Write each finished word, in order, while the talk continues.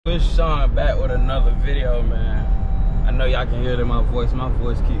It's Sean back with another video, man. I know y'all can hear it in my voice. My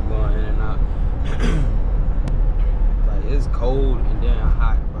voice keep going in and out. Like, it's cold and then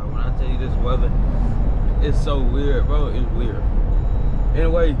hot, bro. When I tell you this weather, it's so weird, bro. It's weird.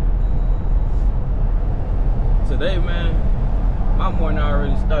 Anyway, today, man, my morning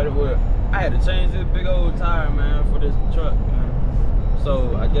already started with, I had to change this big old tire, man, for this truck, man.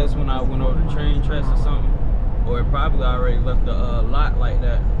 So I guess when I went over the train tracks or something, or it probably already left the lot like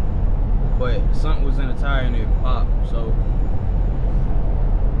that, but something was in the tire and it popped. So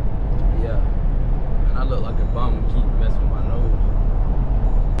yeah, and I look like a bum and keep messing with my nose.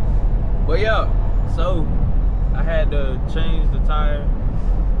 But yeah, so I had to change the tire,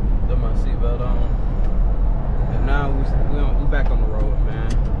 put my seatbelt on, and now we back on the road,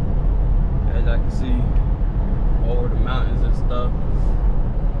 man. As I can see, over the mountains and stuff.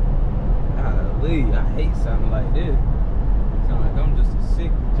 Golly, I hate sounding like this. Sound like I'm just a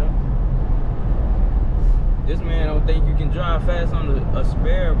sick junkie. This man don't think you can drive fast on a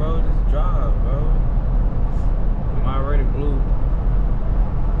spare, bro. Just drive, bro. I'm already blue.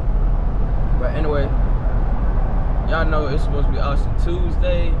 But anyway, y'all know it's supposed to be Auction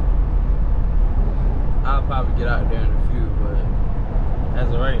Tuesday. I'll probably get out there in a few, but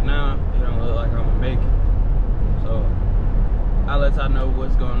as of right now, it don't look like I'm gonna make it. So I'll let y'all know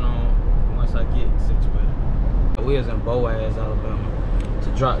what's going on once I get situated. We was in Boaz, Alabama to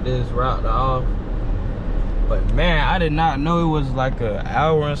drop this route off. But man, I did not know it was like an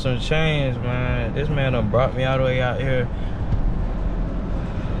hour and some change, man. This man done brought me all the way out here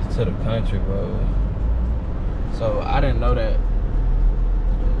to the country, bro. So I didn't know that.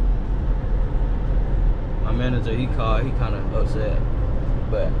 My manager, he called, he kind of upset.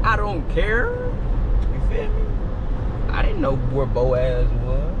 But I don't care, you feel me? I didn't know where Boaz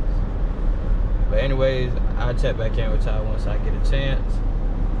was. But anyways, I'll check back in with y'all once I get a chance.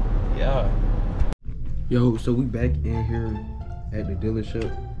 Yeah. Yo, so we back in here at the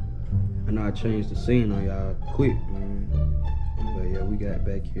dealership. I know I changed the scene on y'all quick, man. But yeah, we got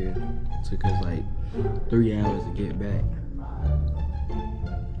back here. It took us like 3 hours to get back.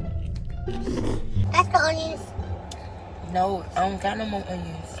 That's the onions. No, I don't got no more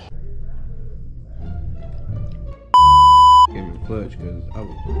onions. Gave me a clutch because I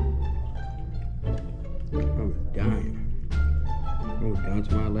was dying. I was down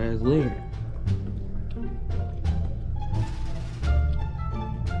to my last leg.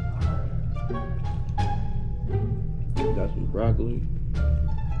 Got some broccoli.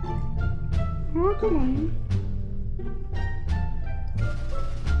 Oh, come on.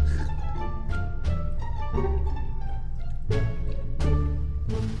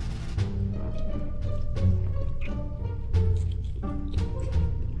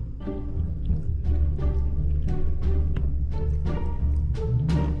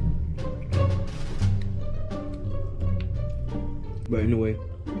 But anyway,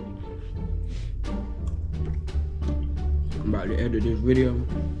 I'm about to edit this video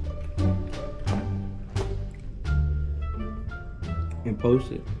and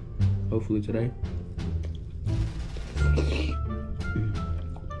post it, hopefully today.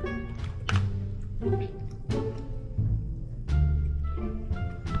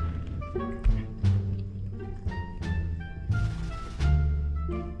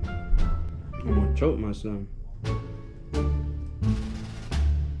 I'm gonna choke myself.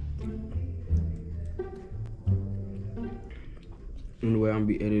 Anyway, I'm gonna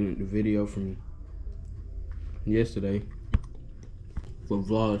be editing the video from yesterday for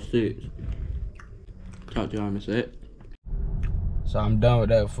vlog 6. Talk to y'all in a sec. So I'm done with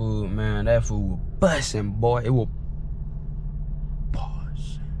that food, man. That food was bussin', boy. It was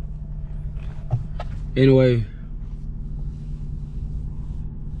bussin'. Anyway,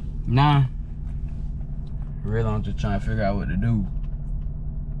 now really I'm just trying to figure out what to do.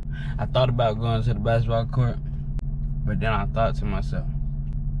 I thought about going to the basketball court, but then I thought to myself,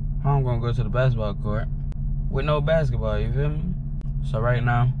 how I'm gonna go to the basketball court with no basketball, you feel me? So right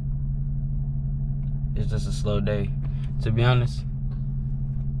now, it's just a slow day. To be honest,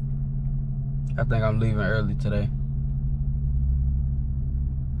 I think I'm leaving early today.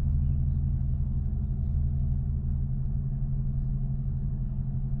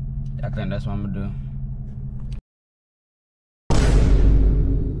 I think that's what I'm gonna do.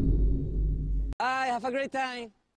 Bye, have a great time.